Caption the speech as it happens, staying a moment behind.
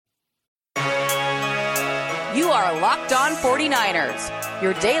You are Locked On 49ers,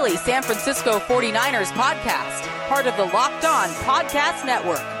 your daily San Francisco 49ers podcast, part of the Locked On Podcast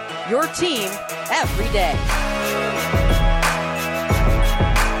Network, your team every day.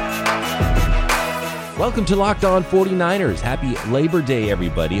 Welcome to Locked On 49ers. Happy Labor Day,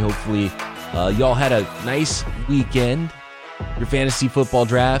 everybody. Hopefully, y'all had a nice weekend. Your fantasy football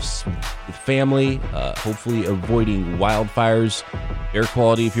drafts with family, hopefully avoiding wildfires, air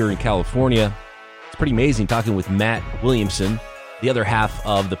quality if you're in California. It's pretty amazing talking with Matt Williamson, the other half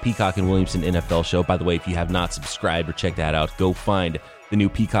of the Peacock and Williamson NFL show. By the way, if you have not subscribed or checked that out, go find the new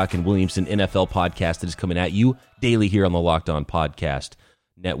Peacock and Williamson NFL podcast that is coming at you daily here on the Locked On Podcast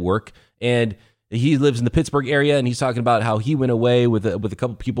Network. And he lives in the Pittsburgh area, and he's talking about how he went away with a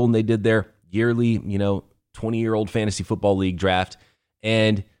couple people, and they did their yearly, 20-year-old fantasy football league draft,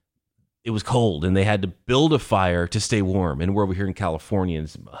 and it was cold, and they had to build a fire to stay warm. And we're over here in California, and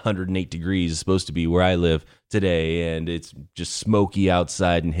it's 108 degrees. It's supposed to be where I live today, and it's just smoky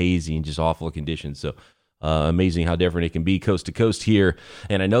outside and hazy and just awful conditions. So amazing how different it can be coast to coast here.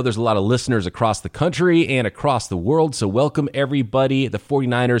 And I know there's a lot of listeners across the country and across the world, so welcome everybody. The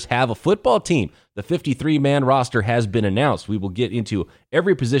 49ers have a football team. The 53-man roster has been announced. We will get into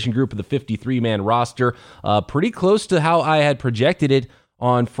every position group of the 53-man roster, pretty close to how I had projected it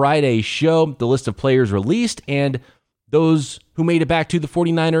on Friday's show. The list of players released and those who made it back to the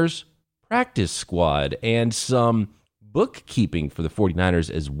 49ers practice squad, and some bookkeeping for the 49ers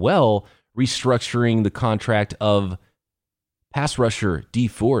as well, restructuring the contract of pass rusher Dee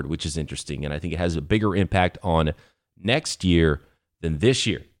Ford, which is interesting, and I think it has a bigger impact on next year than this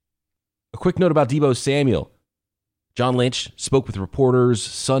year. A quick note about Deebo Samuel. John Lynch spoke with reporters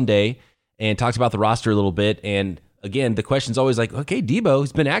Sunday and talked about the roster a little bit. And again, the question's always like, okay, Deebo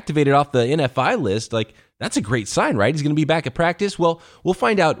has been activated off the NFI list. Like, that's a great sign, right? He's going to be back at practice. Well, we'll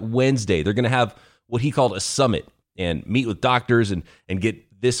find out Wednesday. They're going to have what he called a summit and meet with doctors and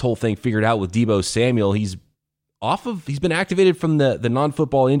get this whole thing figured out with Deebo Samuel. He's been activated from the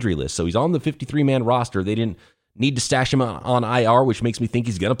non-football injury list. So he's on the 53-man roster. They didn't need to stash him on IR, which makes me think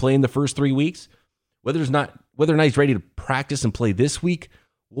he's going to play in the first 3 weeks. Whether or not he's ready to practice and play this week,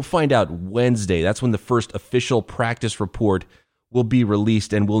 we'll find out Wednesday. That's when the first official practice report will be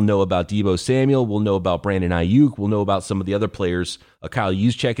released, and we'll know about Deebo Samuel. We'll know about Brandon Ayuk. We'll know about some of the other players. Kyle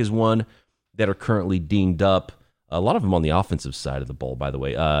Juszczyk is one that are currently dinged up. A lot of them on the offensive side of the ball, by the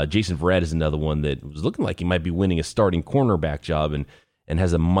way. Jason Verrett is another one that was looking like he might be winning a starting cornerback job and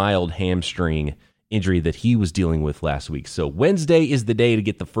has a mild hamstring injury that he was dealing with last week. So Wednesday is the day to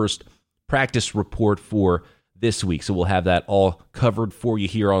get the first practice report for this week. So we'll have that all covered for you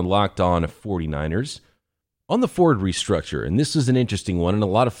here on Locked On 49ers. On the Ford restructure, and this is an interesting one, and a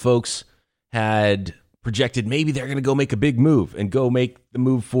lot of folks had projected maybe they're going to go make a big move and go make the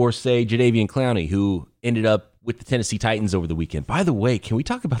move for, say, Jadeveon Clowney, who ended up with the Tennessee Titans over the weekend. By the way, can we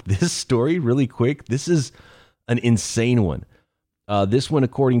talk about this story really quick? This is an insane one. This one,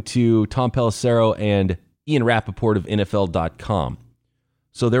 according to Tom Pelissero and Ian Rappaport of NFL.com.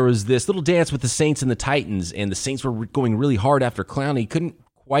 So there was this little dance with the Saints and the Titans, and the Saints were going really hard after Clowney. Couldn't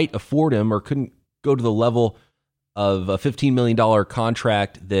quite afford him, or couldn't go to the level of a $15 million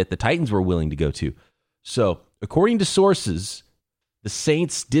contract that the Titans were willing to go to. So according to sources, the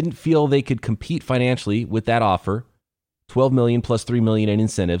Saints didn't feel they could compete financially with that offer, $12 million plus $3 million in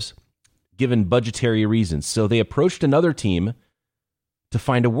incentives, given budgetary reasons. So they approached another team to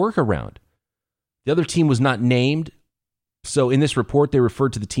find a workaround. The other team was not named. So in this report, they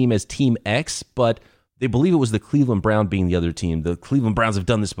referred to the team as Team X, but they believe it was the Cleveland Browns being the other team. The Cleveland Browns have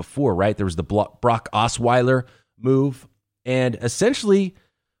done this before, right? There was the Brock Osweiler move. And essentially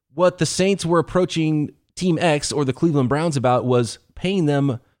what the Saints were approaching Team X or the Cleveland Browns about was paying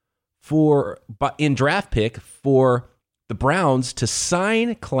them in draft pick for the Browns to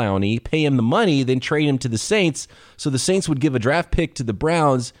sign Clowney, pay him the money, then trade him to the Saints. So the Saints would give a draft pick to the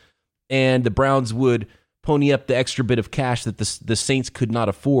Browns, and the Browns would pony up the extra bit of cash that the Saints could not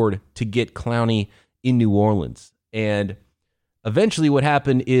afford to get Clowney in New Orleans. And eventually what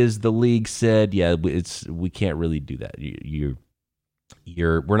happened is the league said, yeah, we can't really do that.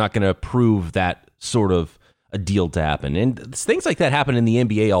 We're not going to approve that sort of a deal to happen. And things like that happen in the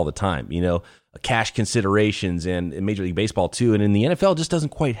NBA all the time, cash considerations, and in Major League Baseball too. And in the NFL, it just doesn't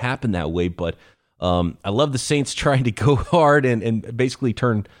quite happen that way. But I love the Saints trying to go hard and basically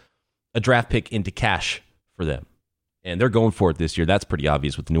turn a draft pick into cash for them. And they're going for it this year. That's pretty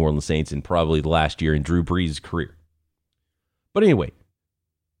obvious with the New Orleans Saints and probably the last year in Drew Brees' career. But anyway,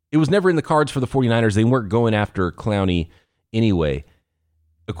 it was never in the cards for the 49ers. They weren't going after Clowney anyway.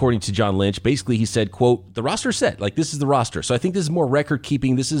 According to John Lynch, basically he said, quote, the roster's set. Like, this is the roster. So I think this is more record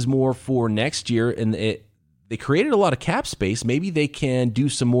keeping. This is more for next year. And they created a lot of cap space. Maybe they can do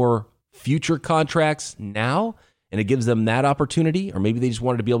some more future contracts now, and it gives them that opportunity. Or maybe they just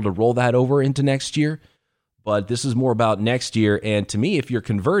wanted to be able to roll that over into next year. But this is more about next year. And to me, if you're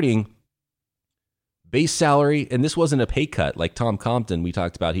converting base salary, and this wasn't a pay cut like Tom Compton, we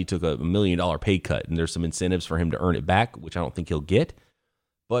talked about, he took a $1 million pay cut, and there's some incentives for him to earn it back, which I don't think he'll get.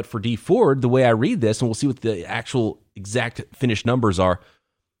 But for Dee Ford, the way I read this, and we'll see what the actual exact finished numbers are,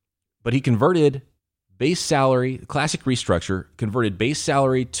 but he converted base salary, classic restructure, converted base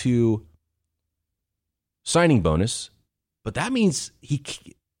salary to signing bonus, but that means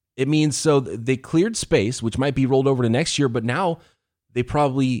so they cleared space, which might be rolled over to next year, but now they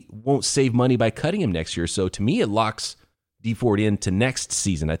probably won't save money by cutting him next year. So to me, it locks Dee Ford into next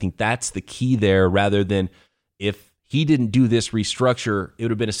season. I think that's the key there, rather than if he didn't do this restructure, it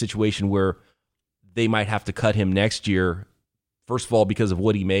would have been a situation where they might have to cut him next year. First of all, because of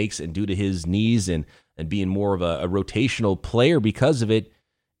what he makes and due to his knees and being more of a rotational player because of it.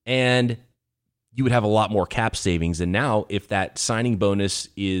 And you would have a lot more cap savings. And now if that signing bonus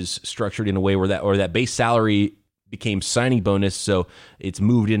is structured in a way where that base salary became signing bonus, so it's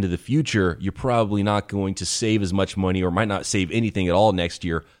moved into the future, you're probably not going to save as much money, or might not save anything at all next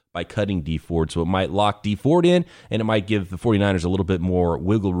year by cutting Dee Ford. So it might lock Dee Ford in, and it might give the 49ers a little bit more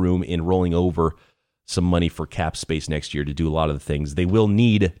wiggle room in rolling over some money for cap space next year to do a lot of the things they will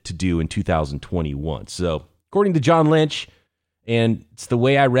need to do in 2021. So according to John Lynch, and it's the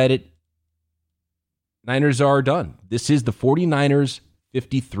way I read it, Niners are done. This is the 49ers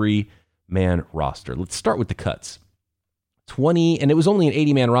 53-man roster. Let's start with the cuts. 20, and it was only an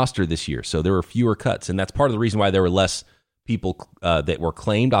 80-man roster this year, so there were fewer cuts, and that's part of the reason why there were less people that were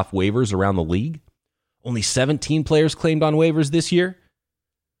claimed off waivers around the league. Only 17 players claimed on waivers this year,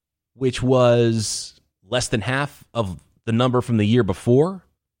 which was less than half of the number from the year before.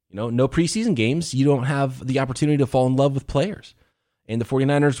 No preseason games. You don't have the opportunity to fall in love with players. And the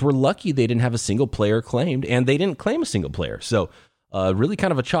 49ers were lucky they didn't have a single player claimed, and they didn't claim a single player. So really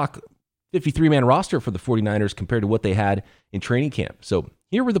kind of a chalk 53-man roster for the 49ers compared to what they had in training camp. So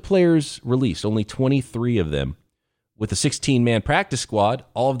here were the players released, only 23 of them. With a 16-man practice squad,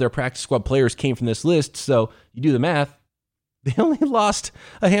 all of their practice squad players came from this list. So you do the math, they only lost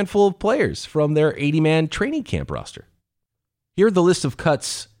a handful of players from their 80-man training camp roster. Here are the list of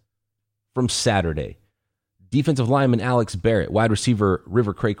cuts from Saturday. Defensive lineman Alex Barrett, wide receiver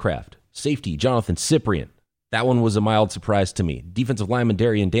River Craycraft, safety Jonathan Cyprien. That one was a mild surprise to me. Defensive lineman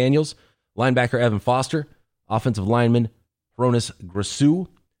Darian Daniels, linebacker Evan Foster, offensive lineman Hronis Grasu,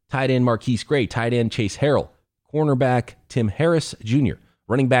 tight end Marquise Gray, tight end Chase Harrell, cornerback Tim Harris Jr.,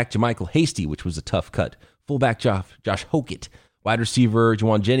 running back JaMycal Hasty, which was a tough cut, fullback Josh Hokett, wide receiver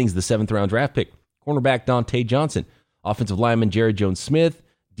Juwan Jennings, the 7th-round draft pick, cornerback Dante Johnson, offensive lineman Jared Jones-Smith,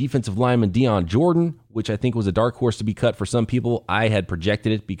 defensive lineman Dion Jordan, which I think was a dark horse to be cut for some people. I had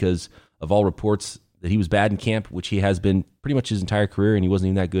projected it because of all reports that he was bad in camp, which he has been pretty much his entire career, and he wasn't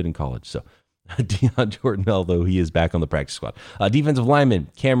even that good in college. So Dion Jordan, although he is back on the practice squad. Defensive lineman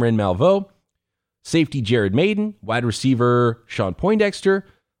Cameron Malveaux, safety Jared Maiden, wide receiver Sean Poindexter,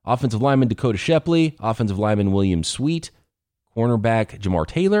 offensive lineman Dakota Shepley, offensive lineman William Sweet, cornerback Jamar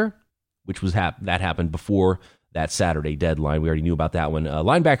Taylor, which was that happened before that Saturday deadline. We already knew about that one.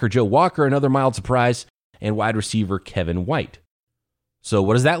 Linebacker Joe Walker, another mild surprise, and wide receiver Kevin White. So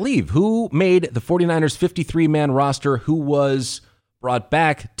what does that leave? Who made the 49ers 53-man roster? Who was brought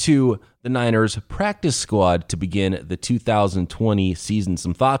back to the Niners practice squad to begin the 2020 season?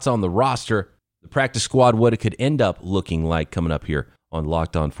 Some thoughts on the roster, the practice squad, what it could end up looking like coming up here on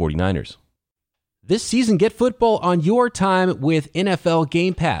Locked On 49ers. This season, get football on your time with NFL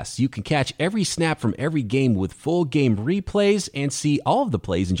Game Pass. You can catch every snap from every game with full game replays and see all of the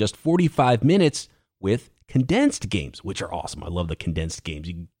plays in just 45 minutes with condensed games, which are awesome. I love the condensed games.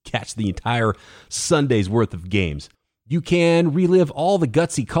 You can catch the entire Sunday's worth of games. You can relive all the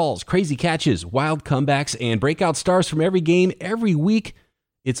gutsy calls, crazy catches, wild comebacks, and breakout stars from every game every week.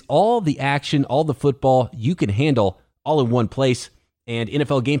 It's all the action, all the football you can handle all in one place. And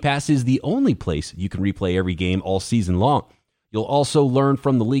NFL Game Pass is the only place you can replay every game all season long. You'll also learn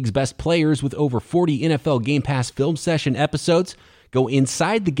from the league's best players with over 40 NFL Game Pass film session episodes. Go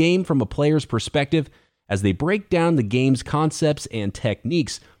inside the game from a player's perspective as they break down the game's concepts and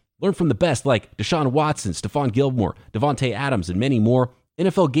techniques. Learn from the best like Deshaun Watson, Stephon Gilmore, Devontae Adams, and many more.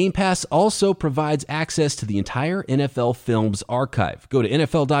 NFL Game Pass also provides access to the entire NFL Films archive. Go to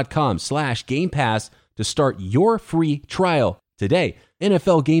NFL.com/Game Pass to start your free trial today.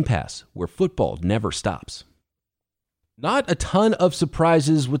 NFL Game Pass, where football never stops. Not a ton of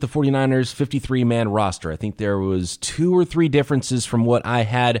surprises with the 49ers 53-man roster. I think there was 2 or 3 differences from what I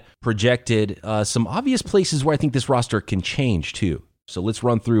had projected. Some obvious places where I think this roster can change too. So let's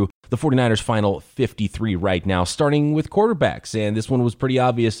run through the 49ers' final 53 right now, starting with quarterbacks. And this one was pretty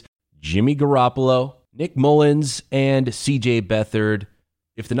obvious. Jimmy Garoppolo, Nick Mullins, and C.J. Beathard.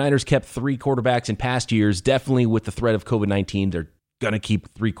 If the Niners kept 3 quarterbacks in past years, definitely with the threat of COVID-19, they're going to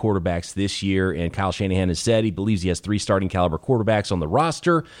keep 3 quarterbacks this year, and Kyle Shanahan has said he believes he has 3 starting caliber quarterbacks on the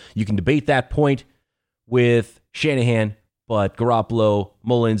roster. You can debate that point with Shanahan, but Garoppolo,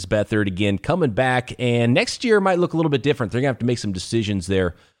 Mullins, Beathard, again, coming back, and next year might look a little bit different. They're going to have to make some decisions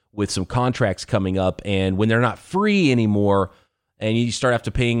there with some contracts coming up, and when they're not free anymore, and you start have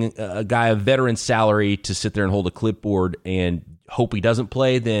to paying a guy a veteran salary to sit there and hold a clipboard and hope he doesn't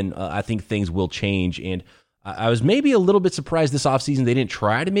play, then I think things will change, and I was maybe a little bit surprised this offseason they didn't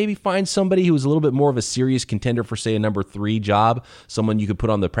try to maybe find somebody who was a little bit more of a serious contender for, say, a number 3 job, someone you could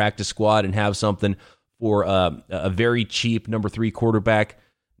put on the practice squad and have something for a very cheap number 3 quarterback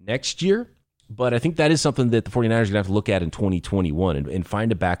next year. But I think that is something that the 49ers are going to have to look at in 2021 and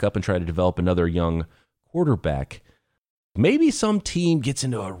find a backup and try to develop another young quarterback. Maybe some team gets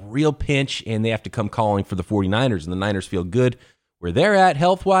into a real pinch and they have to come calling for the 49ers, and the Niners feel good where they're at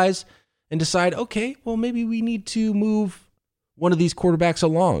health-wise, and decide, okay, well, maybe we need to move one of these quarterbacks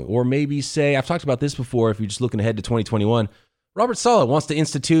along. Or maybe say, I've talked about this before, if you're just looking ahead to 2021, Robert Saleh wants to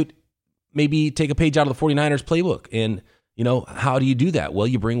institute, maybe take a page out of the 49ers playbook. And, how do you do that? Well,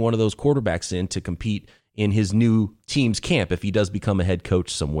 you bring one of those quarterbacks in to compete in his new team's camp if he does become a head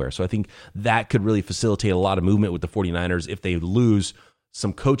coach somewhere. So I think that could really facilitate a lot of movement with the 49ers if they lose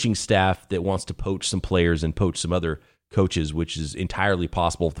some coaching staff that wants to poach some players and poach some other coaches, which is entirely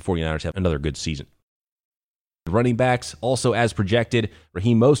possible if the 49ers have another good season. Running backs, also as projected,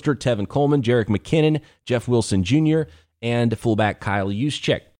 Raheem Mostert, Tevin Coleman, Jerick McKinnon, Jeff Wilson Jr., and fullback Kyle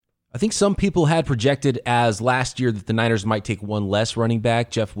Juszczyk. I think some people had projected as last year that the Niners might take one less running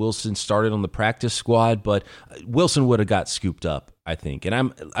back. Jeff Wilson started on the practice squad, but Wilson would have got scooped up, I think.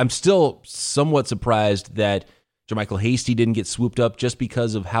 And I'm still somewhat surprised that JaMycal Hasty didn't get swooped up just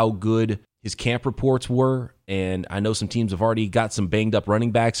because of how good his camp reports were, and I know some teams have already got some banged-up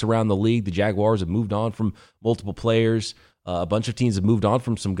running backs around the league. The Jaguars have moved on from multiple players. A bunch of teams have moved on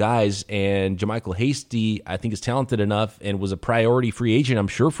from some guys, and JaMycal Hasty, I think, is talented enough and was a priority free agent, I'm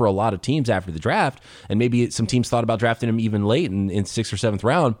sure, for a lot of teams after the draft, and maybe some teams thought about drafting him even late in 6th or 7th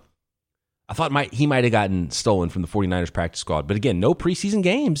round. I thought he might have gotten stolen from the 49ers practice squad. But again, no preseason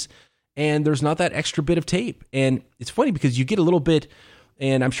games, and there's not that extra bit of tape. And it's funny because you get a little bit...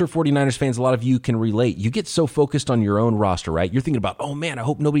 And I'm sure 49ers fans, a lot of you can relate. You get so focused on your own roster, right? You're thinking about, oh man, I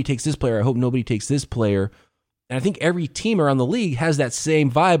hope nobody takes this player. I hope nobody takes this player. And I think every team around the league has that same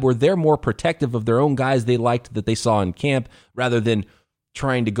vibe where they're more protective of their own guys they liked that they saw in camp rather than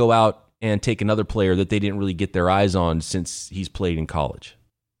trying to go out and take another player that they didn't really get their eyes on since he's played in college.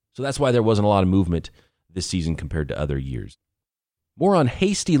 So that's why there wasn't a lot of movement this season compared to other years. More on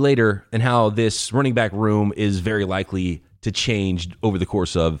Hasty later and how this running back room is very likely to change over the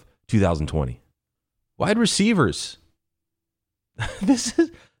course of 2020. Wide receivers. This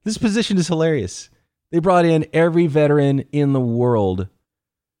position is hilarious. They brought in every veteran in the world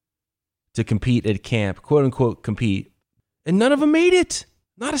to compete at camp, quote unquote compete, and none of them made it.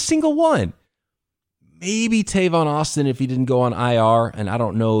 Not a single one. Maybe Tavon Austin if he didn't go on IR, and I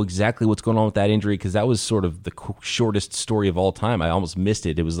don't know exactly what's going on with that injury because that was sort of the shortest story of all time. I almost missed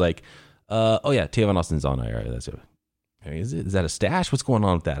it. It was like, Tavon Austin's on IR. That's it. Is that a stash? What's going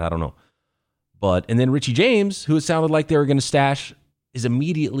on with that? I don't know. And then Richie James, who it sounded like they were going to stash, is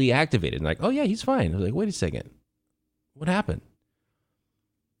immediately activated. And like, oh yeah, he's fine. I was like, wait a second. What happened?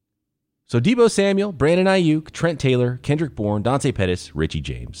 So Deebo Samuel, Brandon Ayuk, Trent Taylor, Kendrick Bourne, Dante Pettis, Richie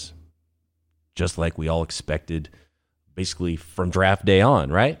James. Just like we all expected, basically from draft day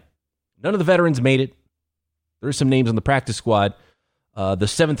on, right? None of the veterans made it. There are some names on the practice squad. The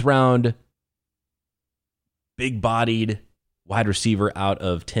 7th round big-bodied wide receiver out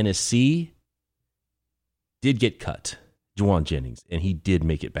of Tennessee did get cut, Juwan Jennings, and he did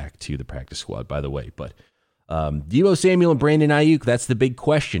make it back to the practice squad, by the way. But Deebo Samuel and Brandon Ayuk, that's the big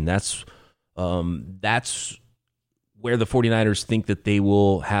question. That's where the 49ers think that they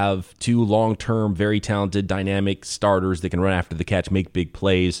will have 2 long-term, very talented, dynamic starters that can run after the catch, make big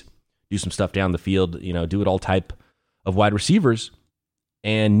plays, do some stuff down the field, do it all type of wide receivers.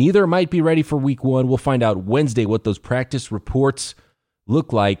 And neither might be ready for week 1. We'll find out Wednesday what those practice reports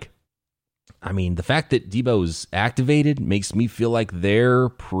look like. I mean, the fact that Deebo's activated makes me feel like they're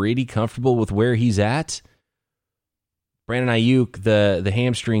pretty comfortable with where he's at. Brandon Ayuk, the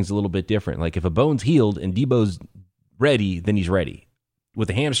hamstring's a little bit different. Like if a bone's healed and Deebo's ready, then he's ready. With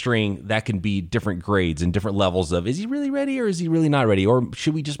a hamstring, that can be different grades and different levels of, is he really ready or is he really not ready? Or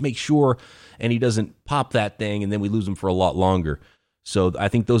should we just make sure and he doesn't pop that thing and then we lose him for a lot longer? So I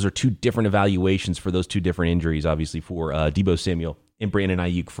think those are two different evaluations for those two different injuries, obviously, for Deebo Samuel and Brandon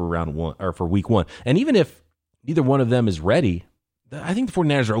Ayuk for round one or for week one. And even if neither one of them is ready, I think the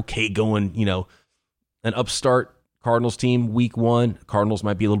 49ers are okay going, an upstart Cardinals team week one. Cardinals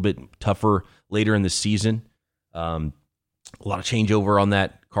might be a little bit tougher later in the season. A lot of changeover on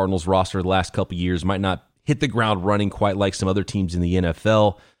that Cardinals roster the last couple of years. Might not hit the ground running quite like some other teams in the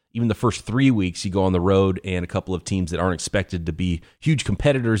NFL. Even the first 3 weeks, you go on the road and a couple of teams that aren't expected to be huge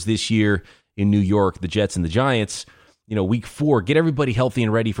competitors this year in New York, the Jets and the Giants. Week 4, get everybody healthy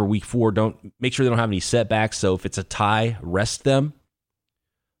and ready for week 4. Don't make sure they don't have any setbacks. So if it's a tie, rest them.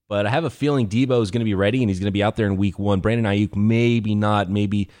 But I have a feeling Deebo is going to be ready and he's going to be out there in week 1. Brandon Ayuk, maybe not,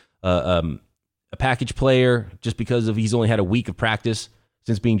 maybe a package player just because he's only had a week of practice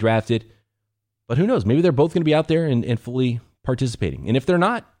since being drafted. But who knows? Maybe they're both going to be out there and fully participating. And if they're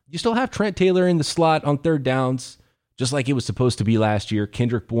not, you still have Trent Taylor in the slot on third downs, just like it was supposed to be last year.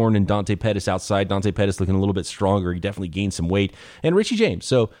 Kendrick Bourne and Dante Pettis outside. Dante Pettis looking a little bit stronger. He definitely gained some weight. And Richie James.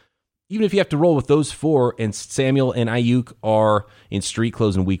 So even if you have to roll with those 4 and Samuel and Ayuk are in street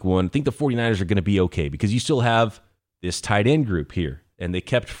clothes in week 1, I think the 49ers are going to be okay because you still have this tight end group here. And they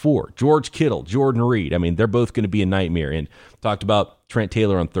kept 4. George Kittle, Jordan Reed. I mean, they're both going to be a nightmare. And talked about Trent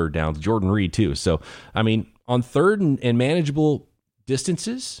Taylor on third downs, Jordan Reed too. So, I mean, on third and manageable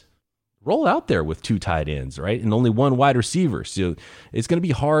distances, roll out there with 2 tight ends, right? And only 1 wide receiver. So it's going to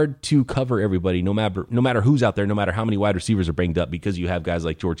be hard to cover everybody, no matter who's out there, no matter how many wide receivers are banged up, because you have guys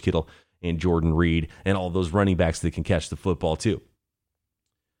like George Kittle and Jordan Reed and all those running backs that can catch the football too.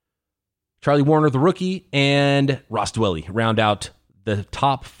 Charlie Warner, the rookie, and Ross Dwelley round out the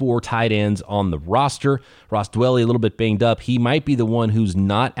top 4 tight ends on the roster. Ross Dwelley a little bit banged up. He might be the one who's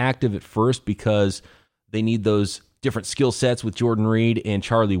not active at first because they need those different skill sets with Jordan Reed and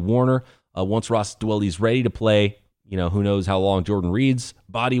Charlie Warner. Once Ross Dwelley's ready to play, who knows how long Jordan Reed's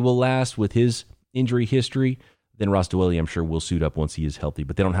body will last with his injury history. Then Ross Dwelley, I'm sure, will suit up once he is healthy,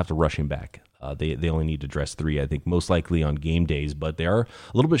 but they don't have to rush him back. They only need to dress 3, I think, most likely on game days, but they are a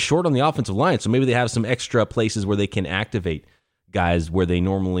little bit short on the offensive line, so maybe they have some extra places where they can activate guys where they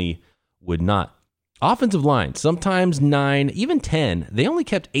normally would not. Offensive line, sometimes 9, even 10. They only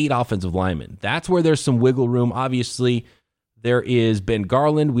kept 8 offensive linemen. That's where there's some wiggle room. Obviously, there is Ben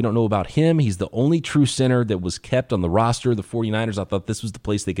Garland. We don't know about him. He's the only true center that was kept on the roster. The 49ers, I thought this was the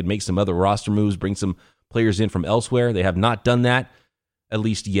place they could make some other roster moves, bring some players in from elsewhere. They have not done that, at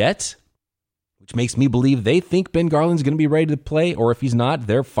least yet, which makes me believe they think Ben Garland's going to be ready to play, or if he's not,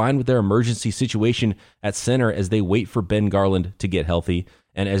 they're fine with their emergency situation at center as they wait for Ben Garland to get healthy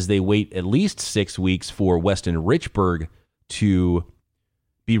and as they wait at least 6 weeks for Weston Richburg to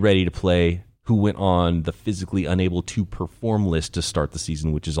be ready to play, who went on the physically unable to perform list to start the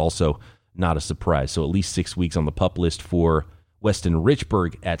season, which is also not a surprise. So at least 6 weeks on the PUP list for Weston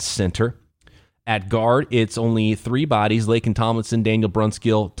Richburg at center. At guard, it's only 3 bodies: Laken Tomlinson, Daniel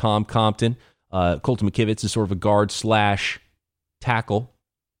Brunskill, Tom Compton. Colton McKivitz is sort of a guard / tackle.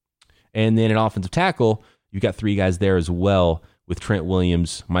 And then an offensive tackle, you've got 3 guys there as well with Trent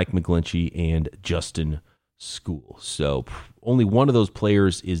Williams, Mike McGlinchey, and Justin School. So only one of those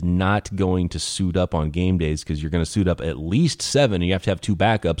players is not going to suit up on game days because you're going to suit up at least 7 and you have to have 2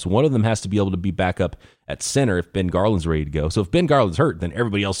 backups. One of them has to be able to be backup at center if Ben Garland's ready to go. So if Ben Garland's hurt, then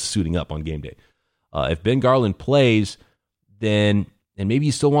everybody else is suiting up on game day. If Ben Garland plays, then... and maybe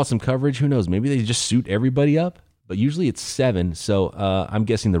you still want some coverage. Who knows? Maybe they just suit everybody up. But usually it's 7. So I'm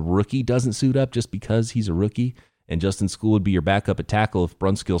guessing the rookie doesn't suit up just because he's a rookie. And Justin School would be your backup at tackle if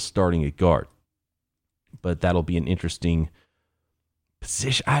Brunskill's starting at guard. But that'll be an interesting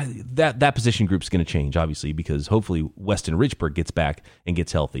position. That position group's going to change, obviously, because hopefully Weston Richburg gets back and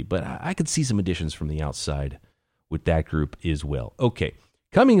gets healthy. But I could see some additions from the outside with that group as well. Okay,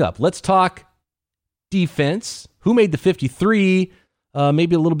 coming up, let's talk defense. Who made the 53?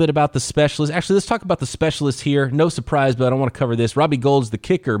 Maybe a little bit about the specialists. Actually, let's talk about the specialists here. No surprise, but I don't want to cover this. Robbie Gould's the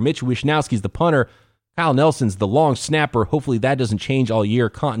kicker. Mitch Wishnowski's the punter. Kyle Nelson's the long snapper. Hopefully that doesn't change all year.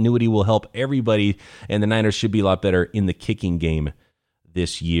 Continuity will help everybody, and the Niners should be a lot better in the kicking game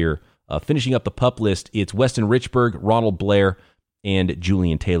this year. Finishing up the PUP list, it's Weston Richburg, Ronald Blair, and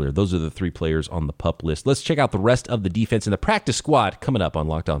Julian Taylor. Those are the 3 players on the PUP list. Let's check out the rest of the defense and the practice squad coming up on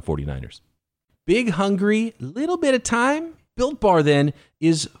Locked On 49ers. Big, hungry, little bit of time. Built Bar then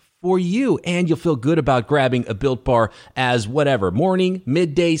is for you, and you'll feel good about grabbing a Built Bar as whatever, morning,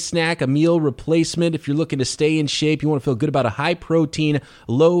 midday snack, a meal replacement. If you're looking to stay in shape, you want to feel good about a high protein,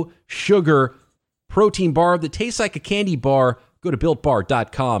 low sugar protein bar that tastes like a candy bar. Go to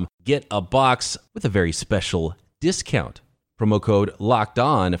BuiltBar.com. Get a box with a very special discount. Promo code Locked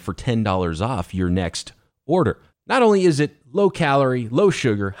On for $10 off your next order. Not only is it low calorie, low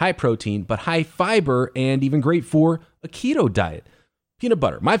sugar, high protein, but high fiber and even great for a keto diet. Peanut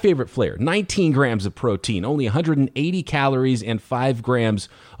butter, my favorite flavor, 19 grams of protein, only 180 calories and 5 grams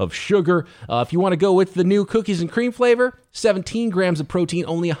of sugar. If you want to go with the new cookies and cream flavor, 17 grams of protein,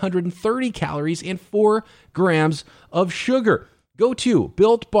 only 130 calories and 4 grams of sugar. Go to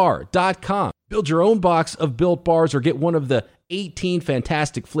BuiltBar.com. Build your own box of Built Bars or get one of the 18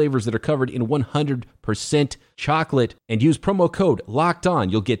 fantastic flavors that are covered in 100% chocolate and use promo code Locked On.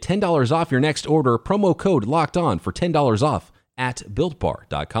 You'll get $10 off your next order. Promo code Locked On for $10 off at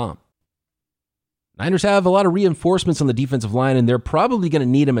BuiltBar.com. Niners have a lot of reinforcements on the defensive line, and they're probably going to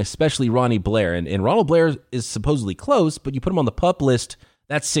need them, especially Ronnie Blair. And Ronald Blair is supposedly close, but you put him on the PUP list,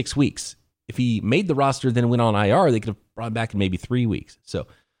 that's 6 weeks. If he made the roster, then went on IR, they could have brought him back in maybe 3 weeks. So,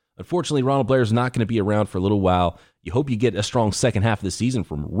 unfortunately, Ronald Blair is not going to be around for a little while. You hope you get a strong second half of the season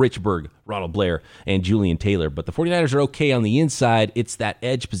from Richburg, Ronald Blair, and Julian Taylor. But the 49ers are okay on the inside. It's that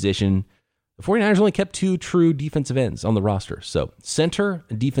edge position. The 49ers only kept 2 true defensive ends on the roster. So, center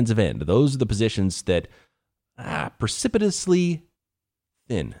and defensive end, those are the positions that precipitously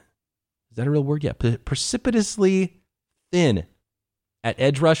thin. Is that a real word? Yeah, precipitously thin at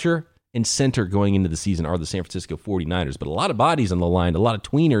edge rusher and center going into the season are the San Francisco 49ers. But a lot of bodies on the line, a lot of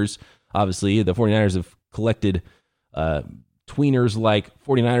tweeners. Obviously, the 49ers have collected tweeners like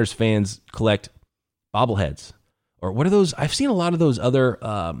 49ers fans collect bobbleheads. Or what are those? I've seen a lot of those other,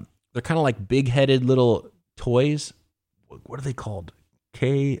 they're kind of like big-headed little toys. What are they called?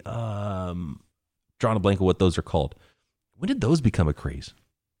 Drawing a blank of what those are called. When did those become a craze?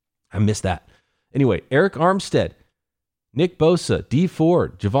 I missed that. Anyway, Eric Armstead, Nick Bosa, D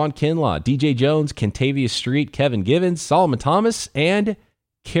Ford, Javon Kinlaw, DJ Jones, Kentavious Street, Kevin Givens, Solomon Thomas, and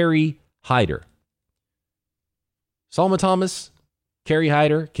Kerry Hyder. Solomon Thomas, Kerry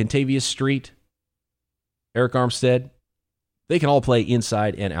Hyder, Kentavious Street, Eric Armstead, they can all play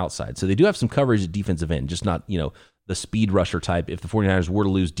inside and outside. So they do have some coverage at defensive end, just not, the speed rusher type. If the 49ers were to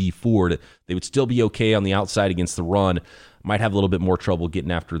lose D Ford, they would still be okay on the outside against the run. Might have a little bit more trouble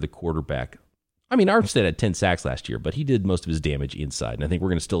getting after the quarterback. I mean, Armstead had 10 sacks last year, but he did most of his damage inside. And I think we're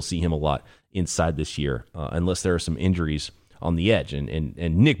going to still see him a lot inside this year, unless there are some injuries on the edge. And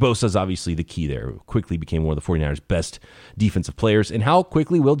Nick Bosa is obviously the key there. Quickly became one of the 49ers' best defensive players. And how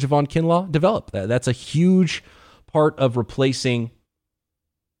quickly will Javon Kinlaw develop? That's a huge part of replacing.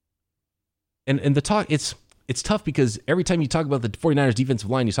 And the talk, it's tough because every time you talk about the 49ers defensive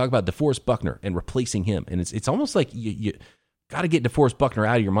line, you talk about DeForest Buckner and replacing him. And it's almost like you got to get DeForest Buckner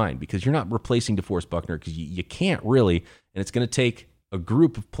out of your mind because you're not replacing DeForest Buckner because you can't really. And it's going to take a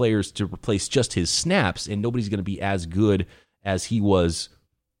group of players to replace just his snaps, and nobody's going to be as good as he was.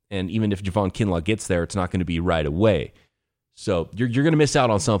 And even if Javon Kinlaw gets there, it's not going to be right away. So you're going to miss out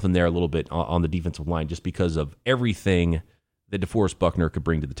on something there a little bit on the defensive line just because of everything that DeForest Buckner could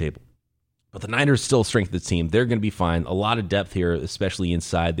bring to the table. But the Niners still strengthen the team. They're going to be fine. A lot of depth here, especially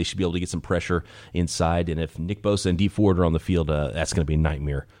inside. They should be able to get some pressure inside. And if Nick Bosa and D Ford are on the field, that's going to be a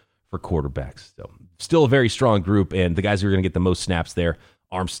nightmare for quarterbacks. So still a very strong group. And the guys who are going to get the most snaps there,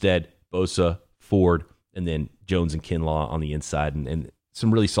 Armstead, Bosa, Ford, and then Jones and Kinlaw on the inside. And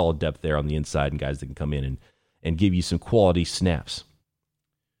some really solid depth there on the inside and guys that can come in and give you some quality snaps.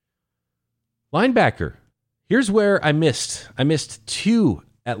 Linebacker. Here's where I missed 2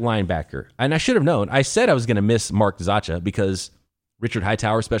 at linebacker. And I should have known. I said I was going to miss Mark Zacha because Richard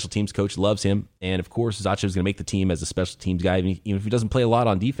Hightower, special teams coach, loves him. And of course, Zacha is going to make the team as a special teams guy, even if he doesn't play a lot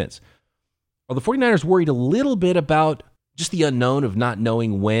on defense. Well, the 49ers worried a little bit about just the unknown of not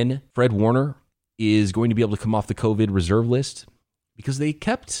knowing when Fred Warner is going to be able to come off the COVID reserve list because they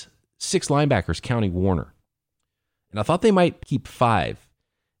kept 6 linebackers, counting Warner. And I thought they might keep 5.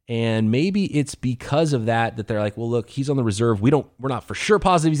 And maybe it's because of that they're like, well, look, he's on the reserve. We're not for sure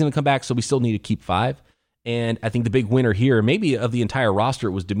positive he's going to come back, so we still need to keep 5. And I think the big winner here, maybe of the entire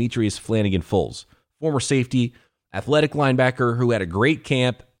roster, was Demetrius Flanagan-Fowles, former safety, athletic linebacker who had a great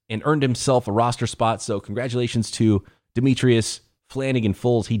camp and earned himself a roster spot. So congratulations to Demetrius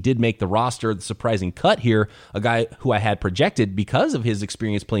Flanagan-Fowles. He did make the roster. The surprising cut here, a guy who I had projected because of his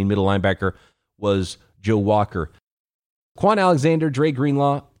experience playing middle linebacker, was Joe Walker. Quan Alexander, Dre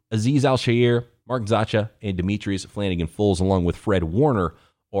Greenlaw, Azeez Al-Shaair, Mark Zacha, and Demetrius Flanagan-Fowles, along with Fred Warner,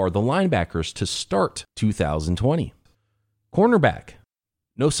 are the linebackers to start 2020. Cornerback.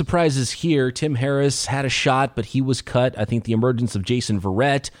 No surprises here. Tim Harris had a shot, but he was cut. I think the emergence of Jason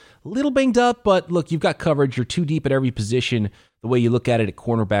Verrett, a little banged up, but look, you've got coverage. You're too deep at every position. the way you look at it at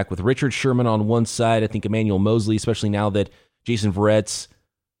cornerback with Richard Sherman on one side. I think Emmanuel Moseley, especially now that Jason Verrett's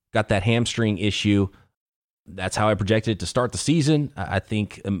got that hamstring issue. That's how I projected it to start the season. I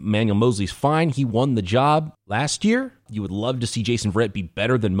think Emmanuel Moseley's fine. He won the job last year. You would love to see Jason Verrett be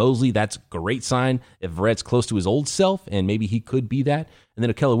better than Moseley. That's a great sign if Verrett's close to his old self, and maybe he could be that. And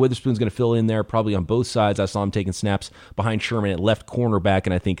then Ahkello Witherspoon's going to fill in there probably on both sides. I saw him taking snaps behind Sherman at left cornerback,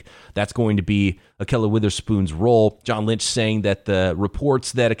 and I think that's going to be Ahkello Witherspoon's role. John Lynch saying that the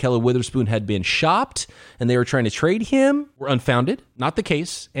reports that Ahkello Witherspoon had been shopped and they were trying to trade him were unfounded. Not the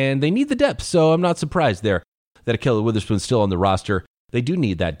case, and they need the depth, so I'm not surprised there that Ahkello Witherspoon's still on the roster. They do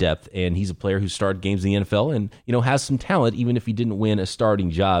need that depth, and he's a player who started games in the NFL and, has some talent, even if he didn't win a starting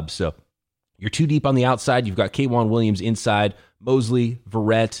job. So you're too deep on the outside. You've got K'Waun Williams inside. Moseley,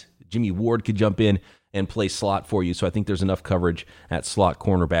 Verrett, Jimmy Ward could jump in and play slot for you. So I think there's enough coverage at slot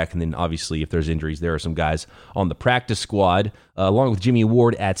cornerback. And then obviously if there's injuries, there are some guys on the practice squad. Along with Jimmy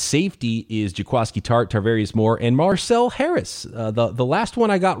Ward at safety is Jaquiski Tartt, Tarvarius Moore, and Marcel Harris. The last one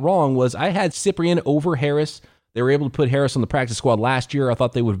I got wrong was I had Cyprien over Harris. They were able to put Harris on the practice squad last year. I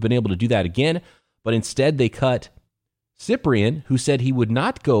thought they would have been able to do that again, but instead they cut Cyprien, who said he would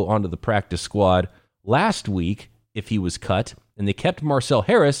not go onto the practice squad last week if he was cut, and they kept Marcel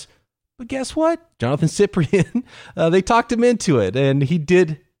Harris. But guess what? Jonathan Cyprien, they talked him into it, and he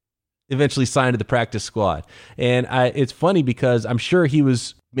did eventually sign to the practice squad. And it's funny because I'm sure he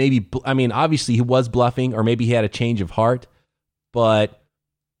was obviously he was bluffing, or maybe he had a change of heart,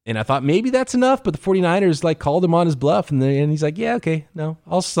 and I thought maybe that's enough, but the 49ers called him on his bluff, and he's like, yeah, okay, no,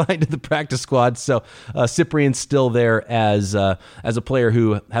 I'll sign to the practice squad. So Cyprien's still there as a player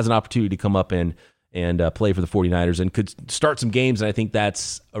who has an opportunity to come up and play for the 49ers and could start some games, and I think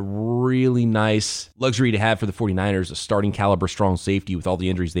that's a really nice luxury to have for the 49ers, a starting caliber strong safety with all the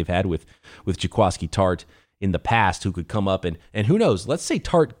injuries they've had with Jaquiski Tartt in the past, who could come up and who knows, let's say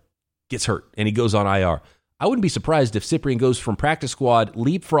Tartt gets hurt and he goes on IR. I wouldn't be surprised if Cyprien goes from practice squad,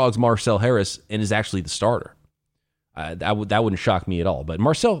 leapfrogs Marcel Harris, and is actually the starter. That wouldn't shock me at all. But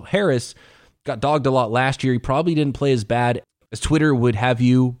Marcel Harris got dogged a lot last year. He probably didn't play as bad as Twitter would have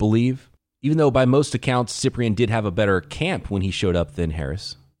you believe, even though by most accounts, Cyprien did have a better camp when he showed up than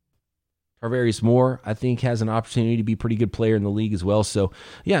Harris. Tarvarius Moore, I think, has an opportunity to be a pretty good player in the league as well. So,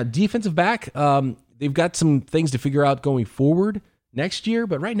 yeah, defensive back, they've got some things to figure out going forward next year,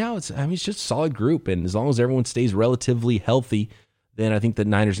 but right now it's just a solid group, and as long as everyone stays relatively healthy, then I think the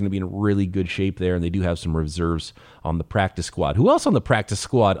Niners are going to be in really good shape there, and they do have some reserves on the practice squad. Who else on the practice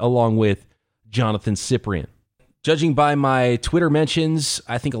squad along with Jonathan Cyprien? Judging by my Twitter mentions,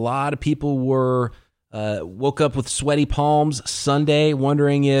 I think a lot of people were woke up with sweaty palms Sunday,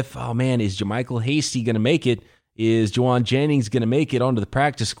 wondering if, is JaMycal Hasty going to make it? Is Jauan Jennings going to make it onto the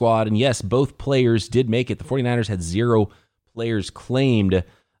practice squad? And yes, both players did make it. The 49ers had 0 players claimed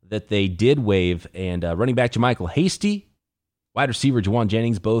that they did waive, and running back JaMycal Hasty, wide receiver Jauan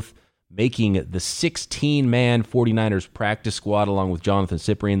Jennings, both making the 16-man 49ers practice squad along with Jonathan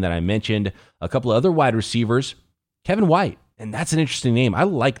Cyprien that I mentioned. A couple of other wide receivers, Kevin White, and that's an interesting name. I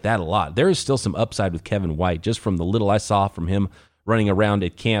like that a lot. There is still some upside with Kevin White, just from the little I saw from him running around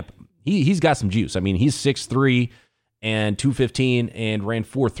at camp. He's got some juice. He's 6'3", and 215 and ran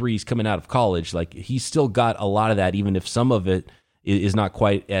 4.3s coming out of college. He's still got a lot of that, even if some of it is not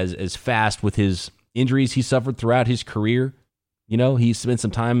quite as fast with his injuries he suffered throughout his career. He spent some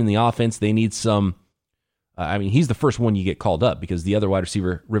time in the offense. They need some, he's the first one you get called up because the other wide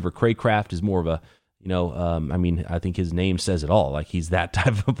receiver, River Craycraft, is more of a, I think his name says it all. He's that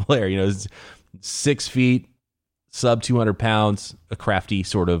type of player, 6 feet, sub 200 pounds, a crafty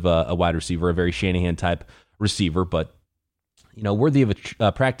sort of a wide receiver, a very Shanahan type receiver, but worthy of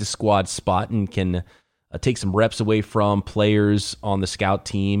a practice squad spot, and can take some reps away from players on the scout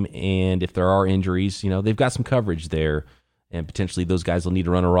team. And if there are injuries, they've got some coverage there, and potentially those guys will need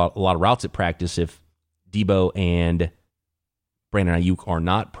to run a lot of routes at practice if Debo and Brandon Ayuk are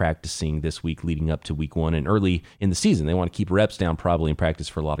not practicing this week leading up to week 1 and early in the season. They want to keep reps down probably in practice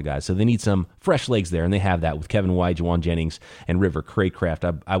for a lot of guys. So they need some fresh legs there, and they have that with Kevin White, Jauan Jennings, and River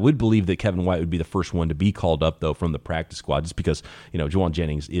Craycraft. I would believe that Kevin White would be the first one to be called up, though, from the practice squad, just because, Jauan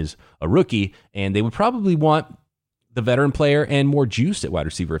Jennings is a rookie, and they would probably want the veteran player and more juice at wide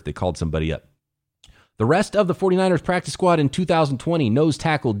receiver if they called somebody up. The rest of the 49ers practice squad in 2020, nose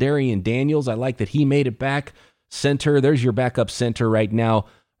tackle Darian Daniels. I like that he made it back. Center, there's your backup center right now.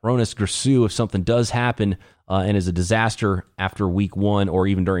 Hroniss Grasu, if something does happen and is a disaster after week 1 or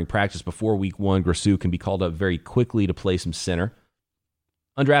even during practice before week 1, Grasu can be called up very quickly to play some center.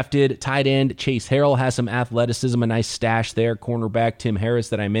 Undrafted tight end Chase Harrell has some athleticism, a nice stash there. Cornerback Tim Harris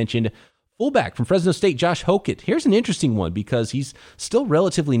that I mentioned. Fullback from Fresno State, Josh Hokett. Here's an interesting one because he's still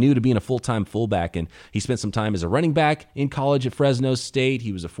relatively new to being a full-time fullback, and he spent some time as a running back in college at Fresno State.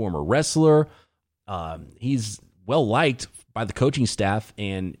 He was a former wrestler. He's well-liked by the coaching staff,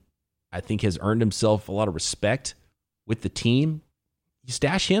 and I think has earned himself a lot of respect with the team. You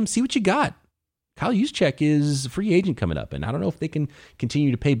stash him, see what you got. Kyle Juszczyk is a free agent coming up, and I don't know if they can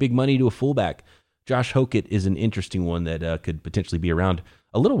continue to pay big money to a fullback. Josh Hokett is an interesting one that could potentially be around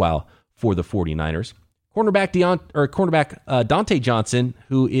a little while for the 49ers. Cornerback Dante Johnson,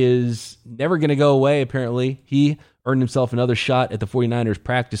 who is never going to go away, apparently. He earned himself another shot at the 49ers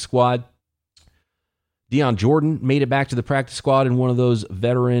practice squad. Dion Jordan made it back to the practice squad in one of those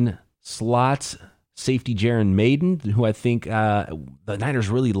veteran slots. Safety Jaron Maiden, who I think the Niners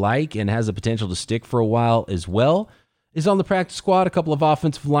really like and has the potential to stick for a while as well, is on the practice squad. A couple of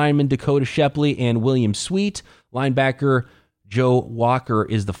offensive linemen, Dakota Shepley and William Sweet. Linebacker Joe Walker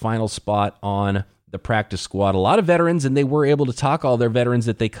is the final spot on the practice squad. A lot of veterans, and they were able to talk all their veterans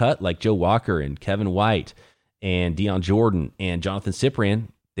that they cut, like Joe Walker and Kevin White and Dion Jordan and Jonathan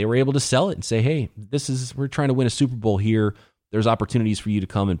Cyprian. They were able to sell it and say, hey, we're trying to win a Super Bowl here. There's opportunities for you to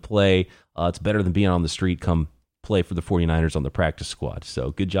come and play. It's better than being on the street. Come play for the 49ers on the practice squad.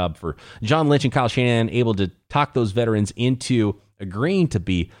 So good job for John Lynch and Kyle Shanahan, able to talk those veterans into agreeing to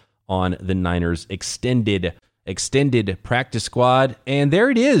be on the Niners extended practice squad. And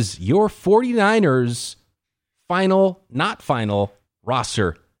there it is, your 49ers not final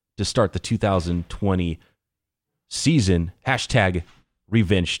roster to start the 2020 season.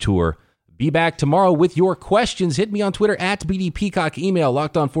 #Revenge Tour. Be back tomorrow with your questions. Hit me on Twitter at BD Peacock. Email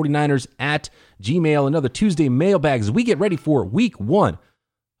LockedOn49ers@gmail. Another Tuesday mailbag as we get ready for week 1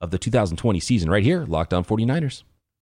 of the 2020 season right here, Locked On 49ers.